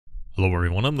Hello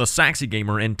everyone, I'm the Saxy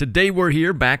Gamer, and today we're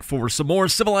here back for some more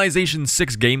Civilization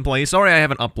 6 gameplay. Sorry I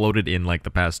haven't uploaded in like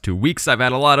the past 2 weeks. I've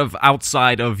had a lot of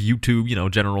outside of YouTube,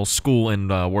 general school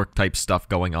and work type stuff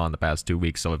going on the past 2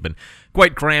 weeks, so I've been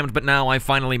quite crammed, but now I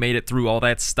finally made it through all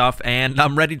that stuff, and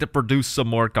I'm ready to produce some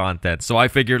more content. So I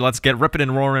figured let's get ripping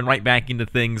and roaring right back into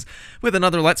things with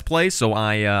another Let's Play. So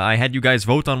I had you guys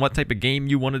vote on what type of game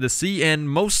you wanted to see, and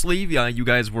mostly you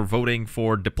guys were voting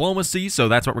for diplomacy, so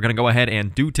that's what we're going to go ahead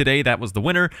and do today. That was the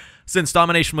winner. Since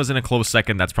domination was in a close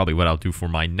second, that's probably what I'll do for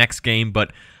my next game,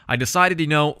 but I decided,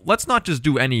 let's not just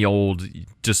do any old,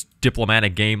 just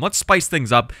diplomatic game. Let's spice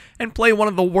things up and play one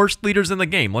of the worst leaders in the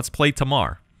game. Let's play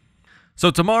Tamar.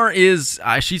 So Tamar is,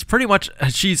 she's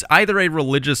either a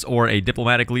religious or a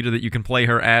diplomatic leader that you can play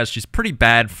her as. She's pretty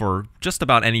bad for just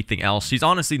about anything else. She's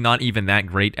honestly not even that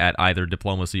great at either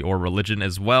diplomacy or religion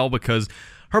as well, because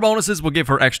her bonuses will give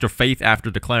her extra faith after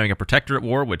declaring a protectorate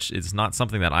war, which is not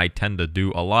something that I tend to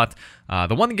do a lot.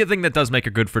 The one good thing that does make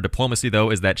her good for diplomacy, though,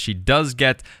 is that she does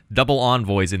get double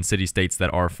envoys in city-states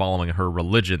that are following her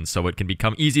religion, so it can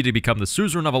become easy to become the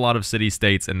suzerain of a lot of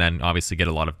city-states and then obviously get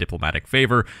a lot of diplomatic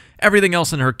favor. Everything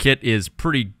else in her kit is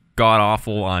pretty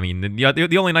god-awful. I mean,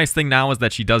 the only nice thing now is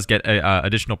that she does get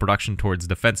additional production towards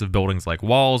defensive buildings like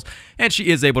walls, and she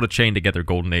is able to chain together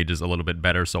golden ages a little bit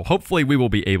better, so hopefully we will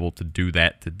be able to do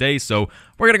that today. So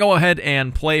we're going to go ahead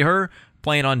and play her,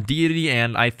 playing on deity,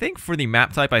 and I think for the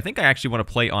map type, I think I actually want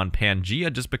to play on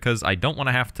Pangea, just because I don't want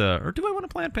to have to, or do I want to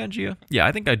play on Pangea? Yeah,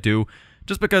 I think I do.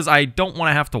 Just because I don't want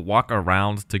to have to walk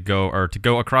around to go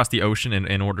across the ocean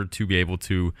in order to be able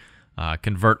to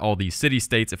convert all these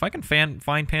city-states. If I can find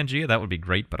Pangea, that would be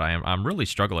great, but I'm really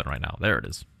struggling right now. There it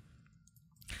is.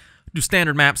 Do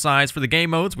standard map size for the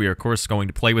game modes. We are, of course, going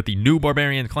to play with the new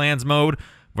Barbarian Clans mode.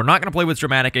 We're not going to play with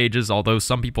Dramatic Ages, although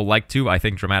some people like to. I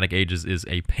think Dramatic Ages is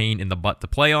a pain in the butt to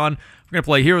play on. We're going to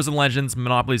play Heroes and Legends,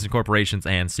 Monopolies and Corporations,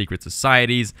 and Secret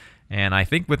Societies. And I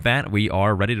think with that, we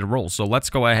are ready to roll. So let's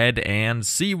go ahead and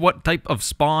see what type of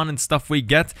spawn and stuff we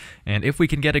get, and if we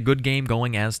can get a good game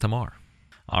going as Tamar.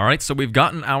 Alright, so we've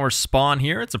gotten our spawn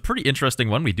here. It's a pretty interesting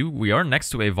one. We are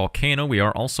next to a volcano. We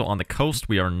are also on the coast.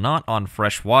 We are not on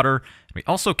fresh water. We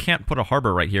also can't put a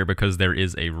harbor right here because there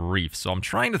is a reef. So I'm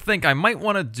trying to think. I might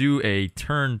want to do a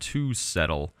turn 2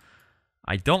 settle.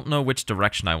 I don't know which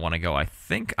direction I want to go. I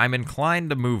think I'm inclined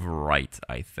to move right,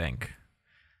 I think.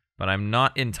 But I'm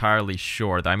not entirely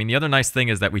sure. I mean, the other nice thing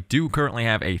is that we do currently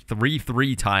have a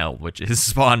 3-3 tile, which is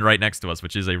spawned right next to us,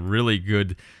 which is a really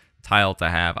good tile to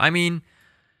have. I mean,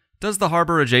 does the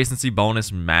harbor adjacency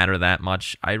bonus matter that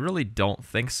much? I really don't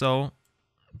think so.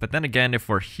 But then again, if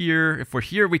we're here,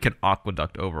 we can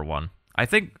aqueduct over one. I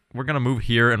think we're going to move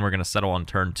here and we're going to settle on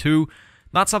turn 2.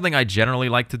 Not something I generally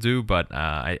like to do, but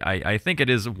I think it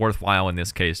is worthwhile in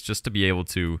this case just to be able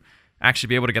to actually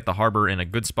be able to get the harbor in a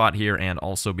good spot here and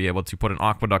also be able to put an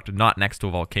aqueduct not next to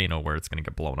a volcano where it's going to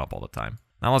get blown up all the time.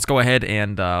 Now let's go ahead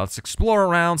and let's explore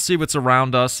around, see what's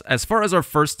around us. As far as our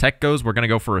first tech goes, we're going to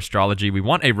go for astrology. We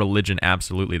want a religion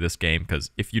absolutely this game,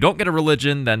 because if you don't get a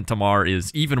religion, then Tamar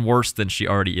is even worse than she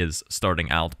already is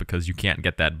starting out, because you can't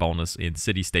get that bonus in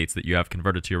city-states that you have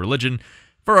converted to your religion.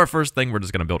 For our first thing, we're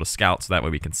just going to build a scout so that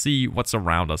way we can see what's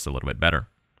around us a little bit better.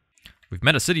 We've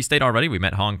met a city-state already. We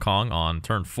met Hong Kong on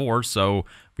turn 4, so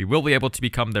we will be able to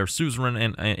become their suzerain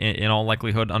in all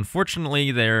likelihood.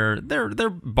 Unfortunately, their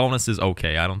bonus is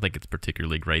okay. I don't think it's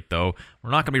particularly great, though. We're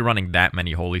not going to be running that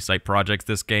many holy site projects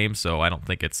this game, so I don't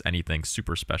think it's anything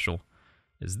super special.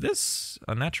 Is this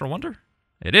a natural wonder?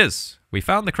 It is. We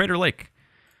found the Crater Lake.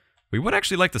 We would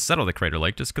actually like to settle the Crater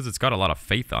Lake just because it's got a lot of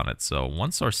faith on it, so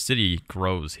once our city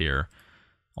grows here.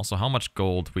 Also, how much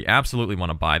gold? We absolutely want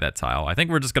to buy that tile. I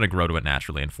think we're just going to grow to it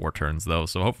naturally in 4 turns, though,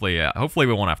 so hopefully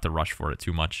we won't have to rush for it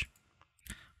too much.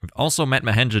 We've also met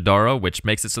Mohenjo-Daro, which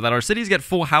makes it so that our cities get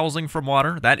full housing from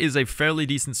water. That is a fairly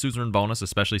decent suzerain bonus,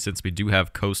 especially since we do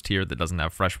have coast here that doesn't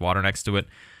have fresh water next to it.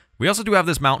 We also do have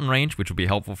this mountain range, which will be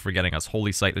helpful for getting us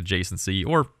holy site adjacency,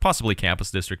 or possibly campus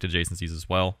district adjacencies as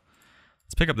well.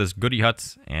 Let's pick up this goody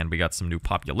hut, and we got some new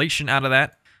population out of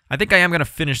that. I think I am going to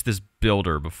finish this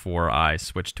builder before I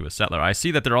switch to a settler. I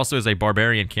see that there also is a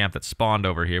barbarian camp that spawned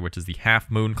over here, which is the Half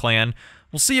Moon clan.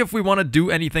 We'll see if we want to do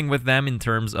anything with them in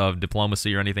terms of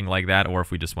diplomacy or anything like that, or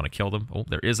if we just want to kill them. Oh,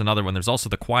 there is another one. There's also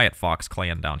the Quiet Fox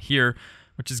clan down here,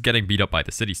 which is getting beat up by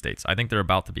the city-states. I think they're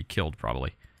about to be killed,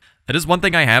 probably. That is one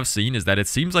thing I have seen, is that it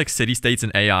seems like city-states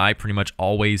and AI pretty much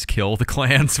always kill the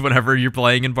clans whenever you're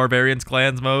playing in Barbarians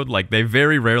Clans mode. Like, they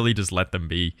very rarely just let them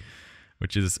be,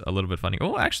 which is a little bit funny.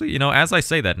 Oh, actually, as I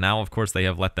say that, now, of course, they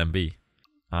have let them be.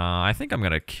 I think I'm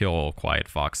going to kill Quiet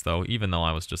Fox, though. Even though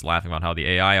I was just laughing about how the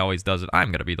AI always does it, I'm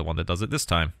going to be the one that does it this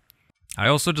time. I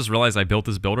also just realized I built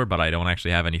this builder, but I don't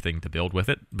actually have anything to build with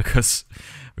it because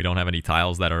we don't have any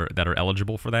tiles that are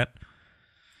eligible for that.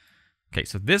 Okay,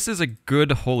 so this is a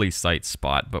good holy site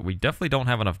spot, but we definitely don't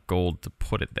have enough gold to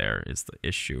put it there is the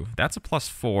issue. That's a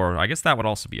 +4. I guess that would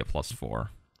also be a +4.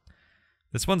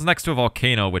 This one's next to a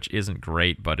volcano, which isn't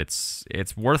great, but it's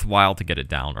worthwhile to get it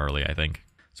down early, I think.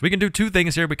 So we can do two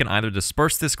things here. We can either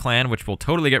disperse this clan, which will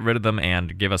totally get rid of them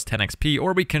and give us 10 XP,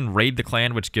 or we can raid the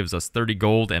clan, which gives us 30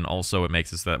 gold, and also it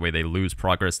makes it so that way they lose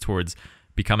progress towards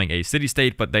becoming a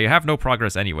city-state, but they have no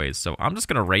progress anyways. So I'm just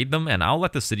going to raid them, and I'll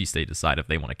let the city-state decide if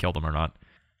they want to kill them or not.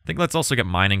 I think let's also get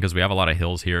mining, because we have a lot of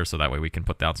hills here, so that way we can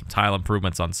put down some tile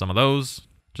improvements on some of those.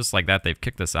 Just like that, they've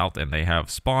kicked us out, and they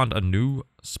have spawned a new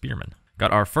spearman.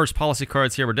 Got our first policy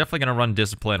cards here. We're definitely going to run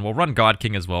Discipline. We'll run God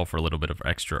King as well for a little bit of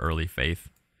extra early faith.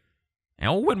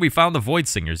 And when we found the Void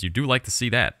Singers, you do like to see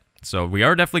that. So we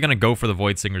are definitely going to go for the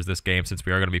Void Singers this game since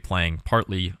we are going to be playing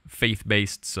partly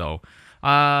faith-based. So, do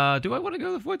I want to go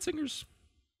to the Void Singers?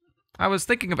 I was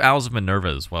thinking of Owls of Minerva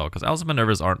as well, because Owls of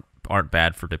Minervas aren't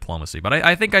bad for diplomacy. But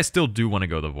I think I still do want to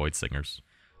go to the Void Singers.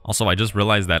 Also, I just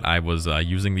realized that I was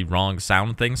using the wrong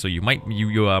sound thing, so you might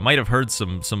have heard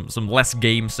some less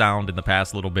game sound in the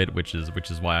past little bit, which is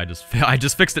why I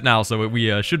just fixed it now, so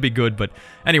we should be good. But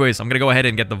anyways, I'm gonna go ahead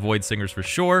and get the Void Singers for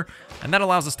sure, and that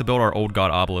allows us to build our Old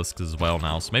God Obelisks as well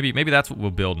now. So maybe that's what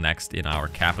we'll build next in our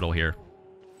capital here.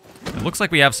 It looks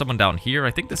like we have someone down here.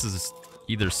 I think this is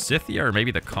either Scythia or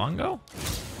maybe the Congo.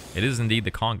 It is indeed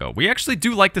the Congo. We actually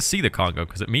do like to see the Congo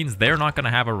because it means they're not gonna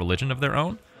have a religion of their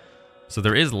own. So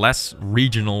there is less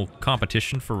regional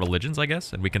competition for religions, I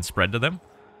guess, and we can spread to them.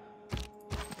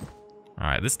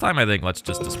 Alright, this time I think let's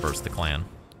just disperse the clan.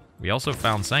 We also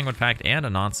found Sanguine Pact and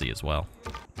Anansi as well.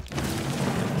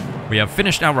 We have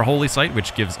finished our holy site,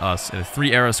 which gives us a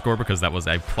 3 era score because that was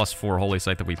a +4 holy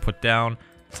site that we put down.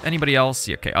 Is anybody else?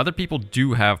 Yeah, okay, other people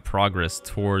do have progress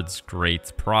towards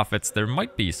great profits. There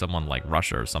might be someone like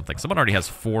Russia or something. Someone already has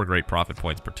 4 great profit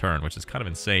points per turn, which is kind of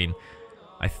insane.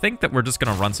 I think that we're just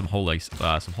going to run some holy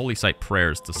site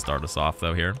prayers to start us off,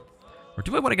 though, here. Or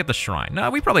do I want to get the shrine?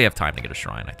 No, we probably have time to get a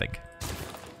shrine, I think.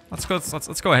 Let's go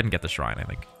ahead and get the shrine, I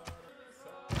think.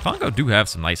 Congo do have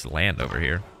some nice land over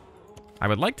here. I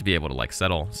would like to be able to, like,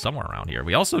 settle somewhere around here.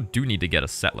 We also do need to get a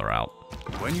settler out.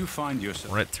 When you find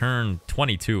yourself... We're at turn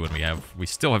 22, and we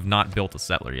still have not built a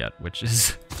settler yet, which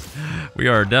is... we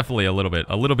are definitely a little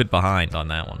bit behind on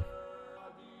that one.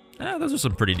 Those are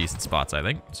some pretty decent spots, I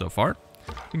think, so far.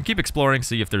 We can keep exploring,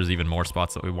 see if there's even more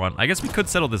spots that we want. I guess we could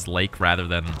settle this lake rather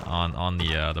than on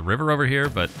the river over here,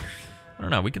 but I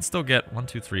don't know. We could still get 1,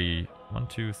 2,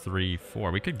 3,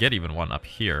 4. We could get even one up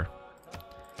here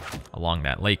along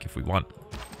that lake if we want.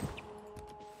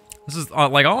 This is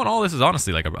like all in all, this is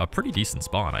honestly like a pretty decent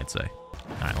spawn, I'd say.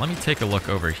 All right, let me take a look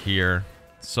over here.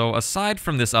 So aside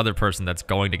from this other person that's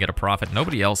going to get a profit,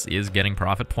 nobody else is getting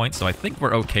profit points, so I think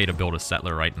we're okay to build a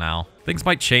settler right now. Things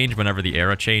might change whenever the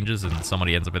era changes and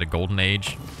somebody ends up in a golden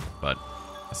age, but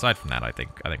aside from that, I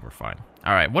think we're fine.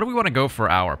 All right, what do we want to go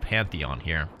for our pantheon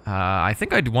here? I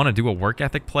think I'd want to do a work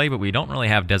ethic play, but we don't really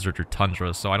have desert or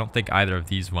tundra, so I don't think either of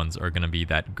these ones are going to be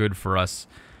that good for us.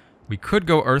 We could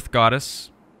go Earth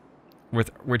Goddess,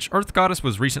 which Earth Goddess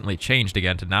was recently changed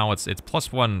again to now it's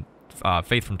 +1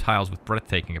 faith from tiles with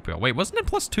breathtaking appeal. Wait, wasn't it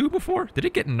 +2 before? Did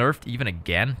it get nerfed even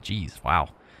again? Jeez, wow.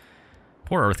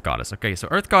 Poor Earth Goddess. Okay, so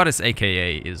Earth Goddess,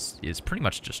 aka, is pretty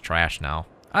much just trash now.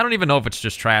 I don't even know if it's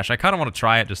just trash. I kind of want to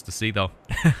try it just to see, though.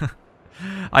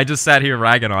 I just sat here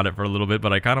ragging on it for a little bit,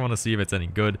 but I kind of want to see if it's any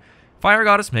good. Fire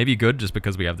Goddess may be good just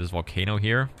because we have this volcano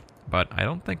here, but I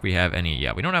don't think we have any.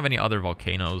 Yeah, we don't have any other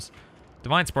volcanoes.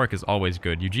 Divine Spark is always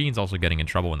good. Eugene's also getting in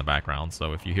trouble in the background,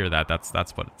 so if you hear that, that's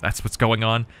what's going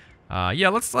on. Yeah,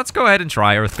 let's go ahead and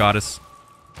try Earth Goddess.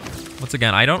 Once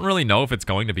again, I don't really know if it's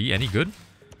going to be any good,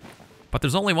 but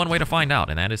there's only one way to find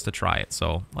out, and that is to try it.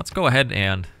 So let's go ahead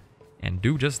and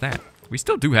do just that. We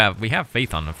still do have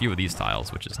faith on a few of these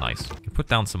tiles, which is nice. We can put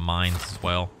down some mines as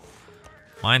well.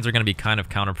 Mines are going to be kind of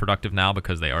counterproductive now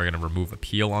because they are going to remove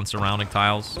appeal on surrounding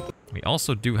tiles. We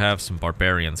also do have some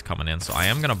barbarians coming in, so I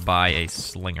am going to buy a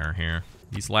slinger here.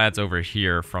 These lads over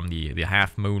here from the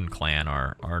Half Moon clan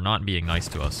are not being nice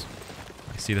to us.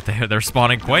 I see that they're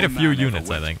spawning quite a few units,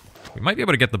 I think. We might be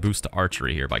able to get the boost to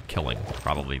archery here by killing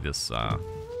probably this,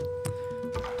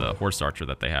 the horse archer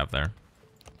that they have there.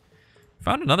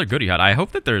 Found another goody hut. I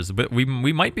hope that there's, but we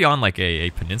might be on like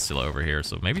a peninsula over here,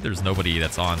 so maybe there's nobody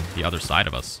that's on the other side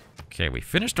of us. Okay, we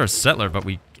finished our settler, but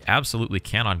we absolutely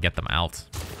cannot get them out.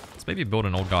 Let's maybe build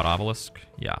an Old God Obelisk.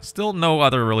 Yeah, still no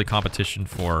other really competition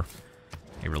for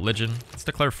a religion. Let's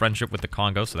declare friendship with the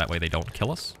Congo so that way they don't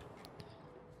kill us.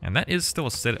 And that is still a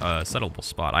settleable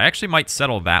spot. I actually might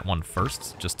settle that one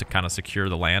first, just to kind of secure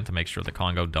the land, to make sure the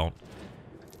Congo don't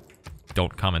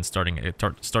come and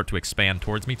start to expand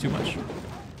towards me too much.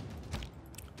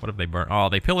 What have they burned? Oh,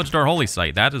 they pillaged our holy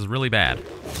site. That is really bad.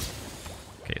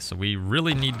 Okay, so we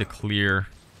really need to clear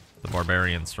the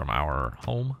barbarians from our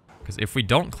home. Because if we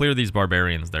don't clear these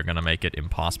barbarians, they're going to make it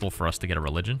impossible for us to get a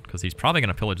religion. Because he's probably going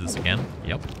to pillage this again.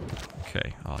 Yep.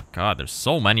 Okay. Oh, God, there's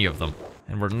so many of them.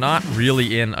 And we're not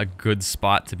really in a good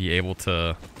spot to be able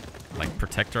to, like,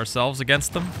 protect ourselves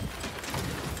against them.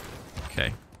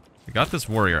 Okay. We got this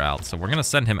warrior out, so we're going to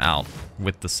send him out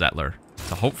with the settler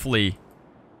to hopefully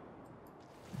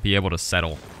be able to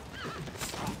settle.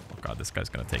 Oh, God, this guy's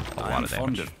going to take a lot of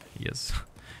damage. He is.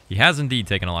 He has indeed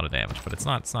taken a lot of damage, but it's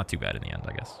not too bad in the end,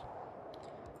 I guess.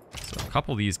 So a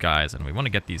couple of these guys, and we want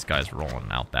to get these guys rolling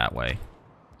out that way.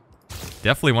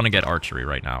 Definitely want to get archery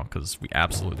right now, because we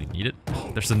absolutely need it.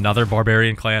 Oh, there's another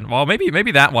barbarian clan. Well,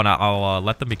 maybe that one I'll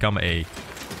let them become a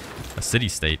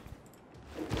city-state.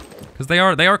 Because they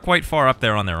are quite far up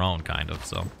there on their own, kind of,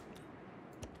 so.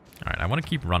 Alright, I want to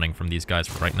keep running from these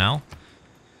guys right now.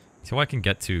 Until I can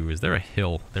get to... Is there a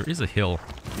hill? There is a hill.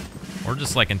 Or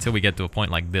just, like, until we get to a point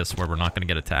like this where we're not going to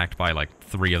get attacked by, like,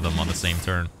 3 of them on the same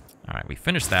turn. Alright, we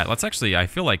finished that. Let's actually, I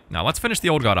feel like... Now, let's finish the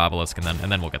Old God Obelisk, and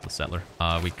then we'll get the Settler.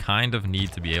 We kind of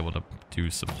need to be able to do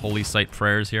some Holy Site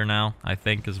prayers here now, I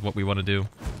think, is what we want to do.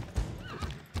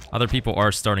 Other people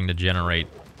are starting to generate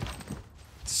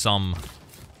some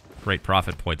great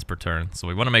profit points per turn, so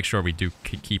we want to make sure we do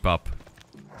keep up.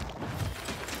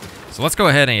 So let's go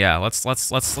ahead and, yeah,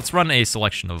 let's run a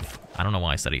selection of... I don't know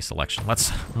why I said a selection.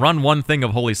 Let's run one thing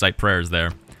of Holy Site prayers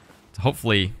there to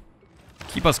hopefully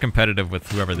keep us competitive with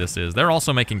whoever this is. They're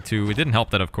also making 2. It didn't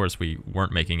help that, of course, we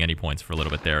weren't making any points for a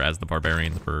little bit there as the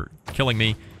barbarians were killing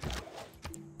me.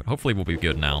 But hopefully we'll be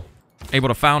good now. Able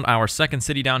to found our second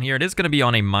city down here. It is going to be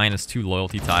on a -2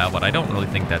 loyalty tile, but I don't really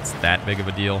think that's that big of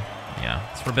a deal. Yeah,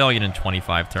 it's rebellion in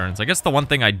 25 turns. I guess the one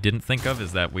thing I didn't think of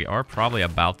is that we are probably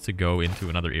about to go into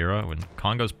another era when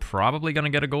Congo's probably going to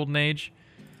get a golden age.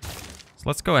 So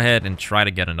let's go ahead and try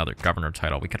to get another governor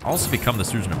title. We can also become the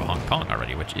suzerain of Hong Kong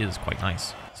already, which is quite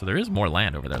nice. So there is more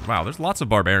land over there. Wow, there's lots of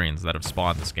barbarians that have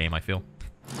spawned this game, I feel.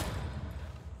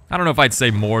 I don't know if I'd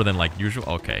say more than like usual.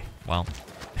 Okay, well,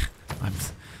 I'm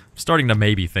starting to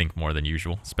maybe think more than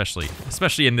usual,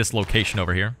 especially in this location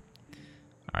over here.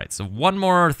 Alright, so one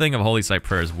more thing of Holy Site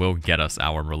prayers will get us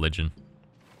our religion.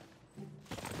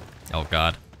 Oh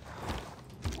god.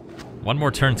 One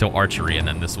more turn till archery, and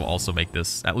then this will also make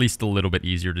this at least a little bit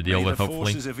easier to deal with,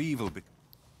 hopefully.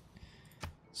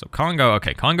 So Congo,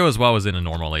 okay, Congo as well is in a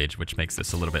normal age, which makes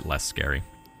this a little bit less scary.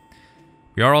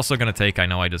 We are also going to take, I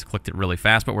know I just clicked it really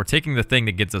fast, but we're taking the thing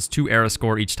that gets us 2 era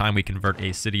score each time we convert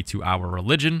a city to our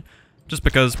religion, just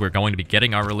because we're going to be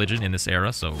getting our religion in this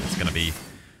era, so it's going to be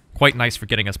quite nice for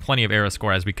getting us plenty of era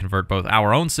score as we convert both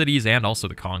our own cities and also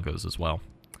the Congos as well.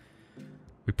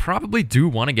 We probably do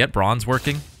want to get bronze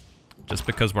working, just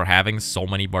because we're having so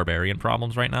many barbarian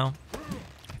problems right now.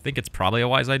 I think it's probably a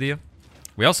wise idea.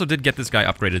 We also did get this guy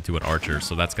upgraded to an archer,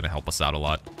 so that's going to help us out a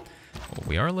lot. Oh,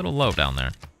 we are a little low down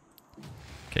there.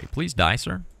 Okay, please die,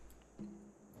 sir.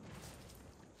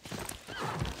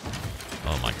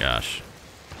 Oh my gosh.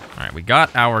 Alright, we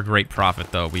got our great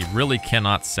prophet, though. We really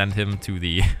cannot send him to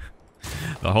the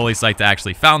the holy site to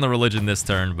actually found the religion this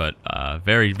turn, but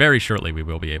very, very shortly we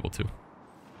will be able to.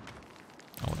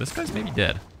 Oh, this guy's maybe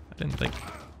dead. I didn't think.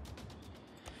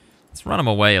 Let's run him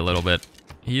away a little bit.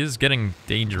 He is getting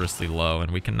dangerously low,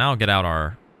 and we can now get out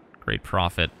our great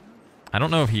prophet. I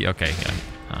don't know if he... Okay,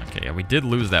 yeah. Okay, yeah, we did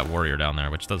lose that warrior down there,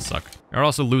 which does suck. We're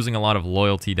also losing a lot of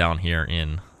loyalty down here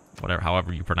in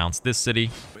however you pronounce this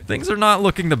city. Things are not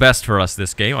looking the best for us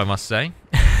this game, I must say.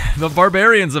 The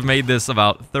barbarians have made this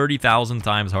about 30,000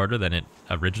 times harder than it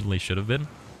originally should have been.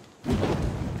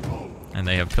 And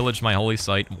they have pillaged my holy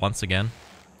site once again.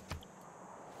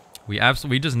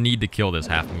 We just need to kill this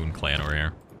half-moon clan over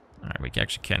here. Alright, we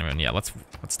actually can't even... Yeah, let's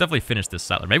definitely finish this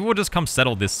settler. Maybe we'll just come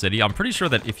settle this city. I'm pretty sure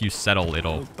that if you settle,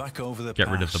 it'll get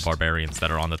rid of the barbarians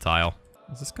that are on the tile.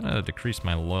 Is this gonna decrease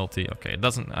my loyalty? Okay, it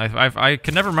doesn't... I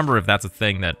can never remember if that's a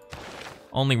thing that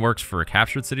only works for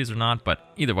captured cities or not,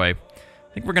 but either way,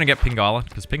 I think we're gonna get Pingala,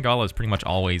 because Pingala is pretty much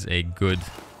always a good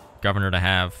governor to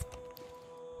have.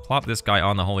 Plop this guy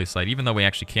on the holy site, even though we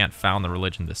actually can't found the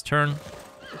religion this turn.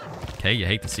 Okay, you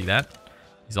hate to see that.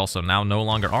 He's also now no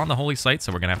longer on the holy site,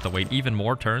 so we're gonna have to wait even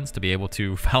more turns to be able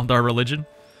to found our religion.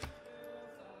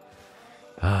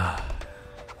 The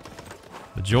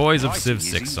joys of Civ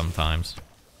 6 sometimes.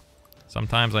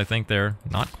 Sometimes I think they're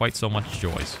not quite so much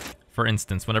joys. For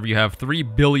instance, whenever you have 3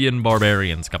 billion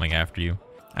barbarians coming after you.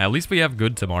 At least we have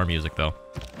good Tamar music, though.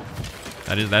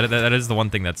 That is the one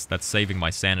thing that's saving my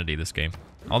sanity this game.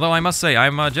 Although I must say,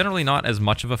 I'm generally not as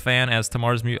much of a fan as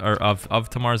Tamar's of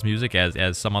Tamar's music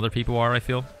as some other people are. I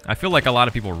feel like a lot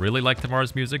of people really like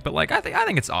Tamar's music, but like I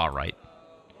think it's all right.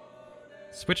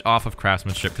 Switch off of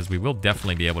craftsmanship because we will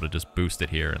definitely be able to just boost it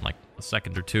here in like a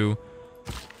second or two.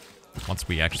 Once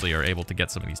we actually are able to get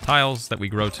some of these tiles that we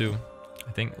grow to.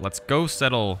 I think let's go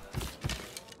settle.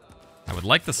 I would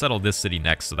like to settle this city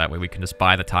next so that way we can just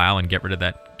buy the tile and get rid of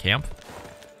that camp.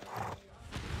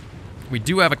 We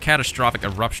do have a catastrophic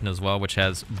eruption as well, which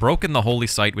has broken the holy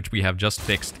site, which we have just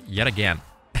fixed yet again.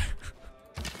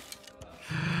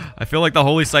 I feel like the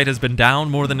holy site has been down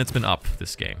more than it's been up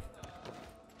this game.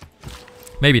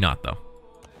 Maybe not, though.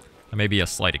 That may be a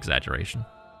slight exaggeration.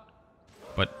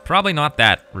 But probably not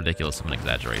that ridiculous of an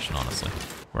exaggeration, honestly.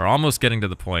 We're almost getting to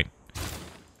the point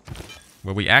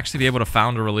where we actually be able to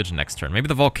found a religion next turn. Maybe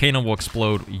the volcano will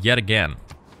explode yet again,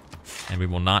 and we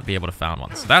will not be able to found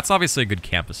one. So that's obviously a good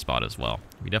campus spot as well.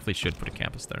 We definitely should put a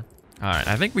campus there. Alright,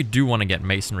 I think we do want to get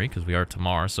masonry, because we are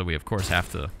Tamar, so we of course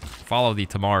have to follow the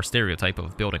Tamar stereotype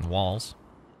of building walls.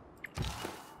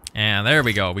 And there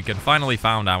we go. We can finally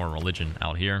found our religion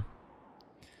out here.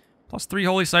 +3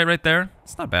 holy site right there.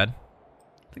 It's not bad.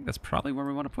 I think that's probably where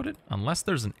we want to put it. Unless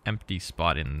there's an empty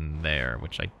spot in there,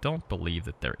 which I don't believe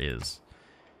that there is.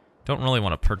 Don't really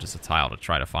want to purchase a tile to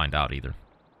try to find out either.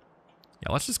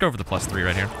 Yeah, let's just go for the +3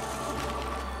 right here.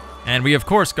 And we, of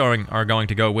course, are going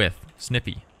to go with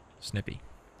Snippy. Snippy.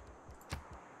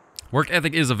 Work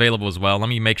ethic is available as well. Let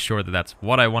me make sure that that's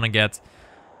what I want to get.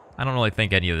 I don't really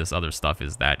think any of this other stuff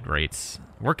is that great.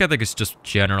 Work ethic is just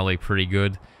generally pretty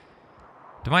good.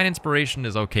 Divine Inspiration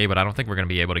is okay, but I don't think we're going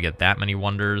to be able to get that many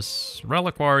wonders.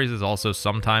 Reliquaries is also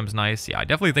sometimes nice. Yeah, I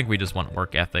definitely think we just want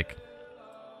work ethic.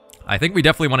 I think we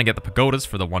definitely want to get the pagodas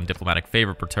for the 1 diplomatic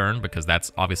favor per turn, because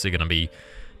that's obviously going to be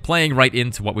playing right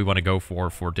into what we want to go for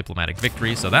diplomatic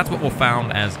victory. So that's what we'll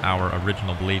found as our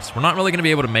original beliefs. We're not really going to be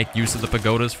able to make use of the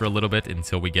pagodas for a little bit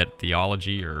until we get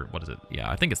theology, or what is it? Yeah,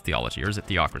 I think it's theology, or is it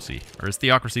theocracy? Or is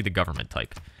theocracy the government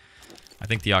type? I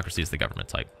think theocracy is the government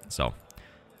type. So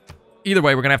either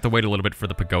way, we're gonna have to wait a little bit for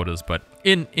the pagodas, but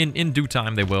in due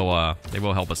time they will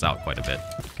help us out quite a bit.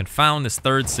 Can found this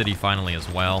 3rd city finally as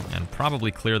well, and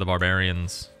probably clear the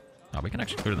barbarians. Oh, we can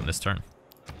actually clear them this turn.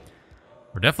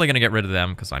 We're definitely gonna get rid of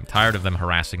them because I'm tired of them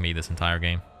harassing me this entire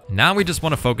game. Now we just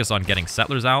want to focus on getting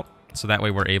settlers out, so that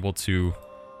way we're able to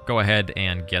go ahead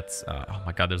and get. Oh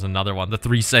my God, there's another one, the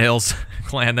 3 Sails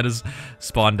clan that is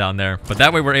spawned down there. But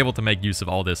that way we're able to make use of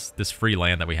all this free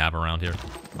land that we have around here.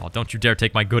 Oh, don't you dare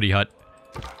take my goody hut.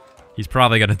 He's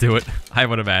probably gonna do it. I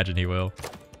would imagine he will.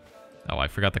 Oh, I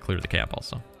forgot to clear the camp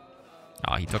also.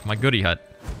 Oh, he took my goody hut.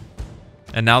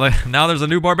 And now there's a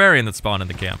new barbarian that spawned in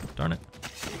the camp. Darn it.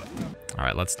 All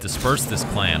right, let's disperse this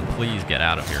clan. Please get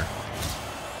out of here.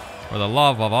 For the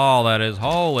love of all that is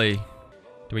holy.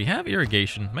 Do we have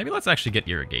irrigation? Maybe let's actually get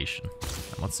irrigation.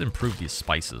 Let's improve these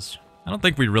spices. I don't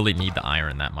think we really need the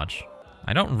iron that much.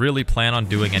 I don't really plan on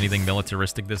doing anything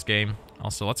militaristic this game.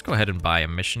 Also, let's go ahead and buy a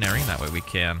missionary. That way we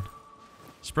can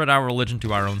spread our religion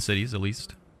to our own cities, at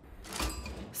least.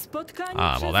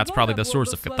 Well, that's probably the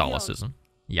source of Catholicism.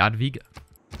 Jadwiga.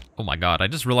 Oh my God, I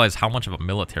just realized how much of a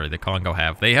military the Congo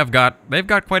have. They've got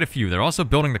quite a few. They're also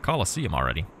building the Colosseum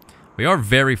already. We are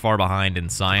very far behind in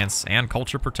science and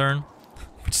culture per turn,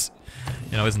 which,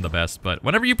 you know, isn't the best. But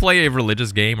whenever you play a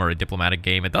religious game or a diplomatic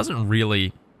game, it doesn't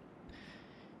really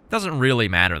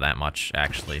matter that much,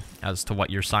 actually, as to what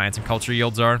your science and culture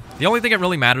yields are. The only thing it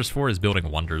really matters for is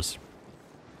building wonders.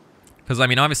 Because, I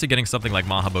mean, obviously getting something like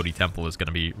Mahabodhi Temple is going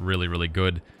to be really, really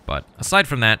good. But aside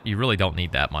from that, you really don't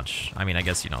need that much. I mean, I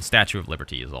guess, you know, Statue of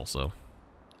Liberty is also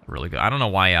really good. I don't know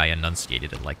why I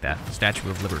enunciated it like that. Statue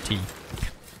of Liberty.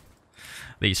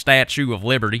 The Statue of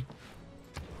Liberty.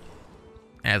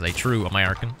 As a true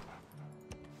American.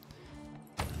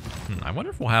 I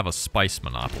wonder if we'll have a spice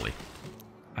monopoly.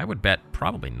 I would bet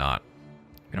probably not.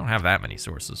 We don't have that many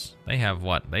sources. They have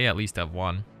what? They at least have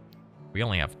 1. We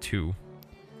only have 2.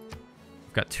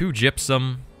 We've got 2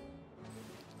 gypsum,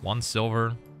 1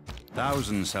 silver.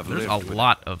 Thousands have There's lived a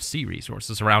lot of sea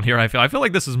resources around here. I feel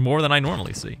like this is more than I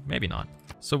normally see. Maybe not.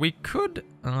 So we could,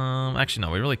 actually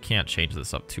no, we really can't change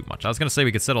this up too much. I was gonna say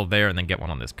we could settle there and then get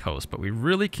one on this coast, but we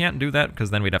really can't do that because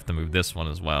then we'd have to move this one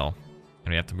as well.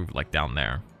 And we have to move it like down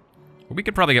there. But we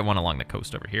could probably get one along the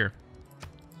coast over here.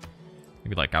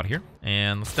 Maybe like out here.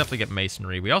 And let's definitely get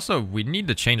masonry. We need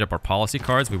to change up our policy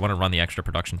cards. We want to run the extra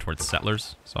production towards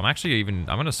settlers. So I'm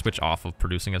going to switch off of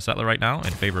producing a settler right now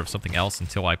in favor of something else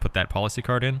until I put that policy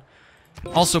card in.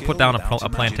 Also put down a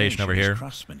plantation over here,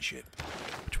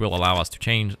 which will allow us to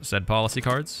change said policy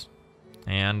cards.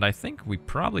 And I think we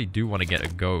probably do want to get a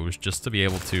Gauge just to be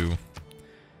able to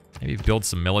maybe build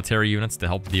some military units to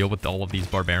help deal with all of these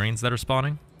barbarians that are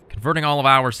spawning. Converting all of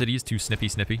our cities to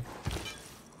Snippy.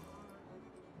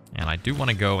 And I do want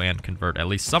to go and convert at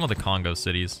least some of the Congo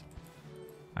cities.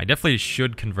 I definitely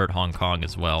should convert Hong Kong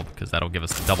as well, because that'll give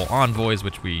us the double envoys,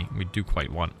 which we do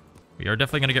quite want. We are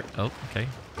definitely going to get... Oh, okay.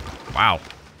 Wow.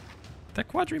 Did that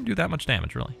quadrime do that much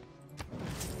damage, really?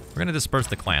 We're going to disperse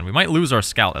the clan. We might lose our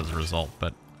scout as a result,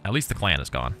 but at least the clan is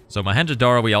gone. So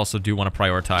Mohenjo-Daro we also do want to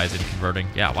prioritize in converting.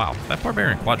 Yeah, wow. That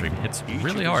barbarian quadrime hits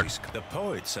really hard. The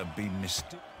poets have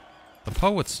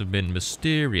been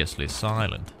mysteriously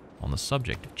silent on the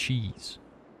subject of cheese.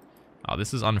 Oh,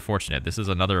 this is unfortunate. This is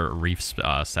another reef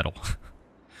settle.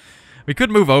 We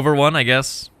could move over one, I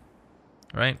guess.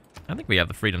 Right? I think we have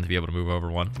the freedom to be able to move over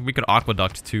one. We could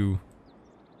aqueduct to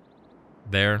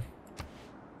there.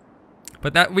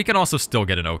 But that we can also still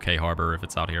get an okay harbor if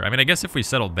it's out here. I mean, I guess if we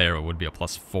settled there, it would be a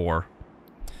 +4.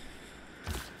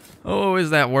 Oh,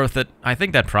 is that worth it? I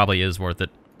think that probably is worth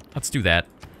it. Let's do that.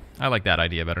 I like that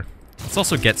idea better. Let's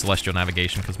also get Celestial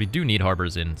Navigation, because we do need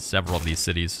harbors in several of these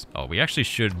cities. Oh, we actually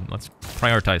should... Let's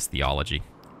prioritize Theology.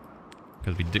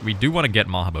 Because we do want to get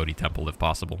Mahabodhi Temple, if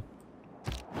possible.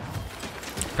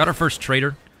 Got our first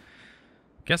trader.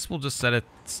 Guess we'll just set it...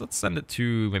 Let's send it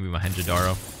to maybe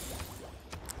Mohenjo-Daro.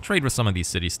 Trade with some of these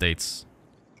city-states.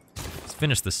 Let's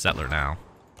finish this settler now.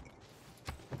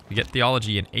 We get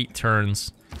Theology in 8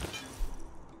 turns.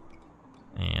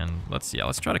 And let's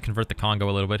try to convert the Congo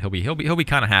a little bit. He'll be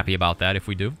kind of happy about that if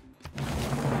we do.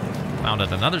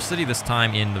 Founded another city, this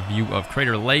time in the view of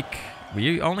Crater Lake.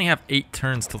 We only have 8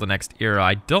 turns till the next era.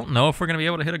 I don't know if we're going to be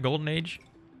able to hit a Golden Age.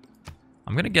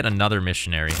 I'm going to get another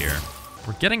missionary here.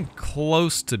 We're getting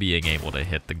close to being able to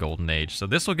hit the Golden Age, so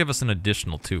this will give us an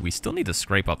additional 2. We still need to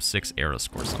scrape up 6 era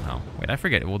score somehow. Wait, I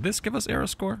forget. Will this give us era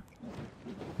score?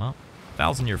 Well,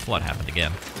 1,000-year flood happened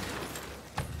again.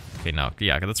 Okay, no,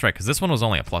 yeah, that's right, because this one was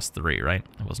only a +3, right?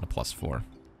 It wasn't a +4.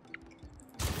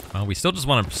 Well, we still just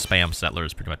want to spam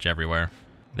settlers pretty much everywhere.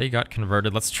 They got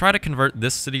converted. Let's try to convert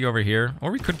this city over here,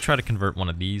 or we could try to convert one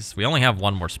of these. We only have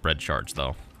one more spread charge,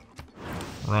 though.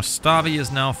 Rostavi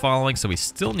is now following, so we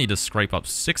still need to scrape up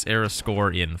 6 era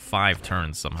score in 5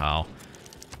 turns somehow.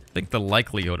 I think the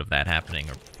likelihood of that happening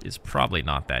is probably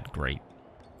not that great.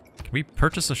 Can we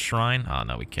purchase a shrine? Oh,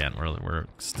 no, we can't. We're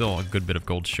still a good bit of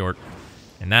gold short.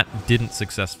 And that didn't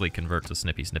successfully convert to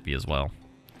Snippy as well.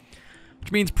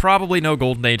 Which means probably no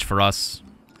Golden Age for us.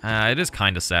 It is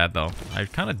kind of sad, though. I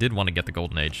kind of did want to get the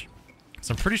Golden Age.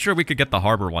 So I'm pretty sure we could get the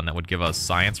harbor one that would give us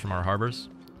science from our harbors.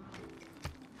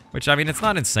 Which, I mean, it's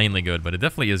not insanely good, but it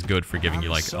definitely is good for giving you,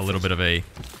 like, a little bit of a...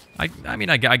 I mean,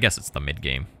 I guess it's the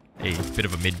mid-game. A bit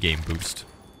of a mid-game boost.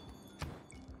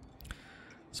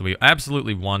 So we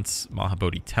absolutely want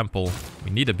Mahabodhi Temple.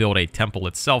 We need to build a temple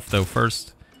itself, though,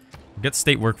 first. We'll get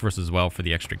State Workforce as well for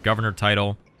the extra governor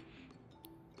title.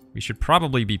 We should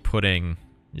probably be putting...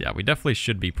 Yeah, we definitely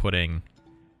should be putting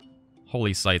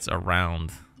holy sites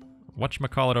around...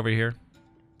 Whatchamacallit over here?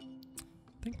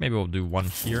 I think maybe we'll do one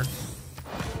here.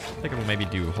 I think we'll maybe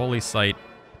do holy site,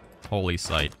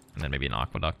 and then maybe an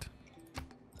aqueduct.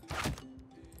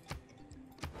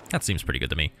 That seems pretty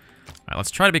good to me. Alright, let's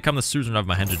try to become the suzerain of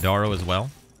Mohenjo-Daro as well.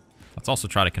 Let's also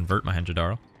try to convert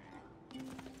Mohenjo-Daro.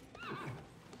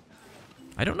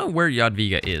 I don't know where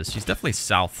Jadwiga is. She's definitely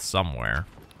south somewhere.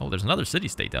 Oh, there's another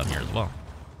city-state down here as well.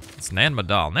 It's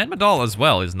Nanmadal. Nanmadal as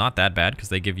well is not that bad, because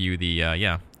they give you the,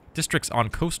 yeah, districts on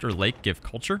coast or lake give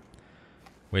culture.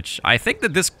 Which, I think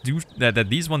that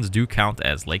these ones do count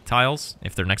as lake tiles,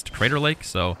 if they're next to Crater Lake,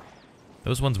 so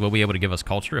those ones will be able to give us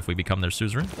culture if we become their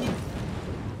suzerain.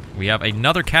 We have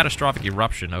another catastrophic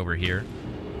eruption over here.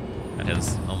 That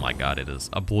has, oh my god, it has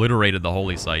obliterated the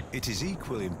holy site. It is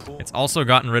equally important. It's also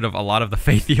gotten rid of a lot of the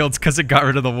faith yields because it got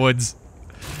rid of the woods.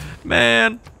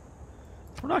 Man,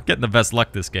 we're not getting the best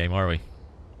luck this game, are we?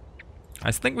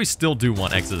 I think we still do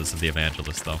want Exodus of the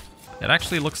Evangelist, though. It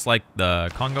actually looks like the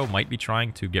Congo might be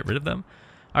trying to get rid of them.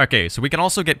 Okay, so we can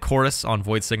also get Chorus on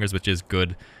Void Singers, which is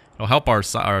good. It'll help our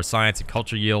science and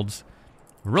culture yields.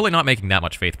 We're really not making that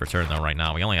much faith per turn, though, right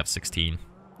now. We only have 16.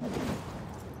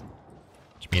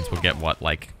 Which means we'll get, what,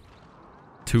 like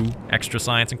 2 extra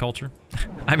science and culture?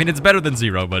 I mean, it's better than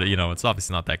 0, but, you know, it's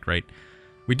obviously not that great.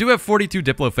 We do have 42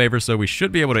 Diplo favor, so we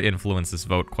should be able to influence this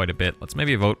vote quite a bit. Let's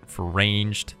maybe vote for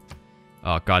ranged.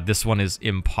 Oh, God, this one is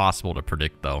impossible to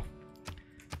predict, though.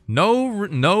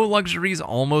 No luxuries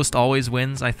almost always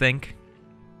wins, I think.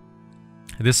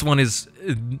 This one is...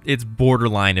 It's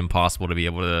borderline impossible to be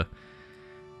able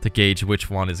to gauge which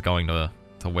one is going to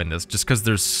win this, just because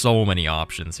there's so many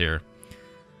options here.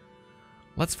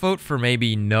 Let's vote for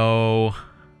maybe no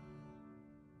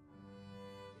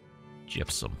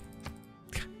gypsum.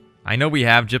 I know we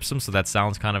have gypsum, so that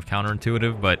sounds kind of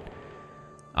counterintuitive, but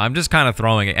I'm just kind of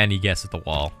throwing any guess at the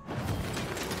wall.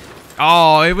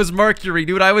 Oh, it was mercury,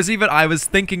 dude. I was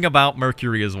thinking about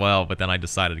mercury as well, but then I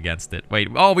decided against it. Wait,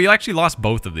 oh, we actually lost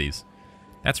both of these.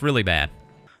 That's really bad.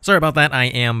 Sorry about that. I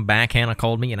am back. Hannah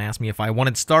called me and asked me if I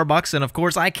wanted Starbucks, and of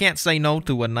course, I can't say no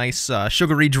to a nice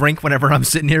sugary drink whenever I'm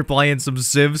sitting here playing some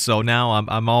Civ. So now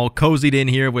I'm all cozied in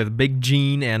here with Big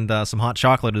Gene and some hot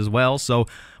chocolate as well. So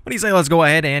what do you say? Let's go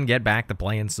ahead and get back to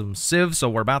playing some Civ. So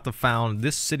we're about to found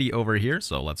this city over here.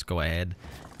 So let's go ahead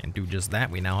and do just that.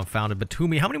 We now have founded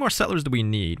Batumi. How many more settlers do we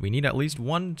need? We need at least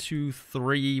 1, 2,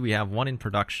 3. We have 1 in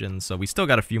production, so we still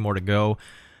got a few more to go.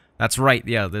 That's right.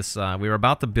 Yeah, this we were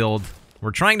about to build. We're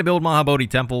trying to build Mahabodhi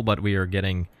Temple, but we are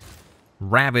getting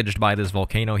ravaged by this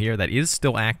volcano here that is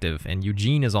still active, and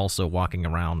Eugene is also walking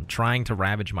around trying to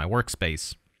ravage my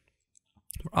workspace.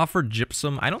 We're offered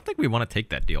gypsum. I don't think we want to take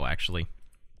that deal, actually.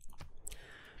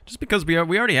 Just because we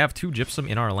already have 2 gypsum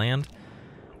in our land.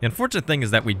 The unfortunate thing is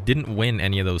that we didn't win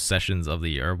any of those sessions of the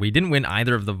year. We didn't win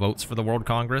either of the votes for the World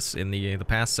Congress in the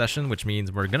past session, which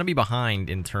means we're going to be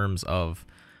behind in terms of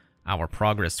our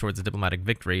progress towards a diplomatic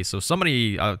victory. So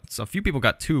a few people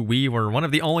got 2. We were one of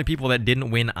the only people that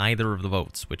didn't win either of the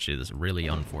votes, which is really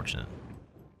unfortunate.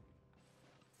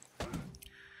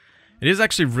 It is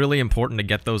actually really important to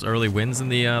get those early wins in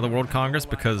the World Congress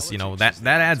because, you know, that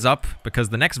adds up because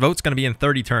the next vote's going to be in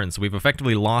 30 turns. So we've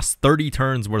effectively lost 30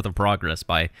 turns worth of progress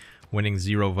by winning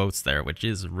 0 votes there, which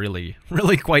is really,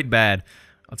 really quite bad.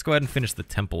 Let's go ahead and finish the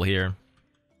temple here.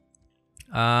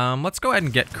 Let's go ahead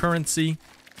and get currency.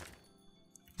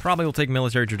 Probably will take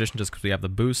military tradition just because we have the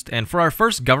boost. And for our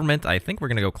first government, I think we're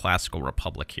going to go classical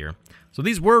republic here. So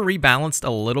these were rebalanced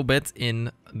a little bit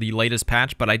in the latest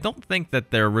patch, but I don't think that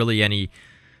there are really any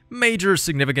major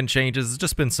significant changes. There's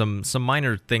just been some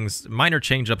minor things, minor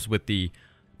change-ups with the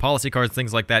policy cards,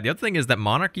 things like that. The other thing is that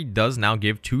Monarchy does now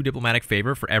give 2 diplomatic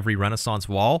favor for every Renaissance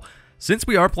wall. Since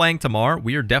we are playing Tamar,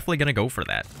 we are definitely going to go for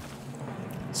that.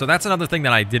 So that's another thing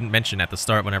that I didn't mention at the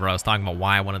start whenever I was talking about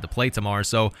why I wanted to play Tamar.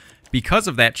 So because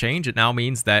of that change, it now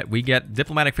means that we get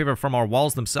diplomatic favor from our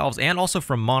walls themselves and also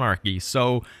from Monarchy.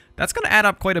 So that's going to add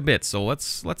up quite a bit. So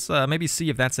let's maybe see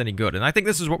if that's any good. And I think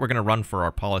this is what we're going to run for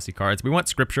our policy cards. We want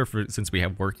scripture since we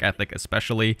have work ethic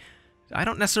especially. I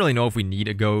don't necessarily know if we need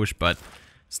a gauge, but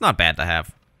it's not bad to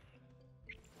have.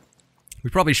 We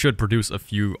probably should produce a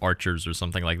few archers or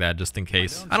something like that just in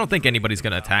case. I don't think anybody's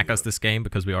going to attack us this game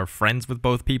because we are friends with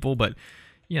both people, but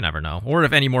you never know. Or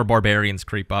if any more barbarians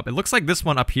creep up. It looks like this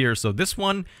one up here. So this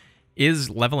one is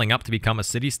leveling up to become a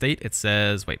city-state. It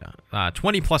says, wait,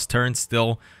 20 plus turns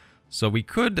still. So we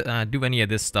could do any of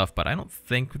this stuff, but I don't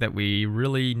think that we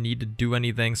really need to do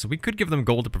anything. So we could give them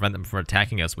gold to prevent them from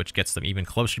attacking us, which gets them even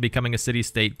closer to becoming a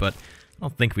city-state, but I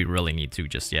don't think we really need to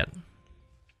just yet.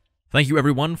 Thank you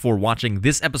everyone for watching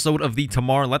this episode of the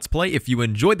Tamar Let's Play. If you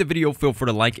enjoyed the video, feel free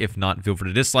to like. If not, feel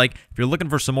free to dislike. If you're looking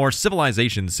for some more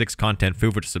Civilization 6 content,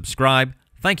 feel free to subscribe.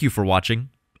 Thank you for watching,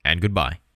 and goodbye.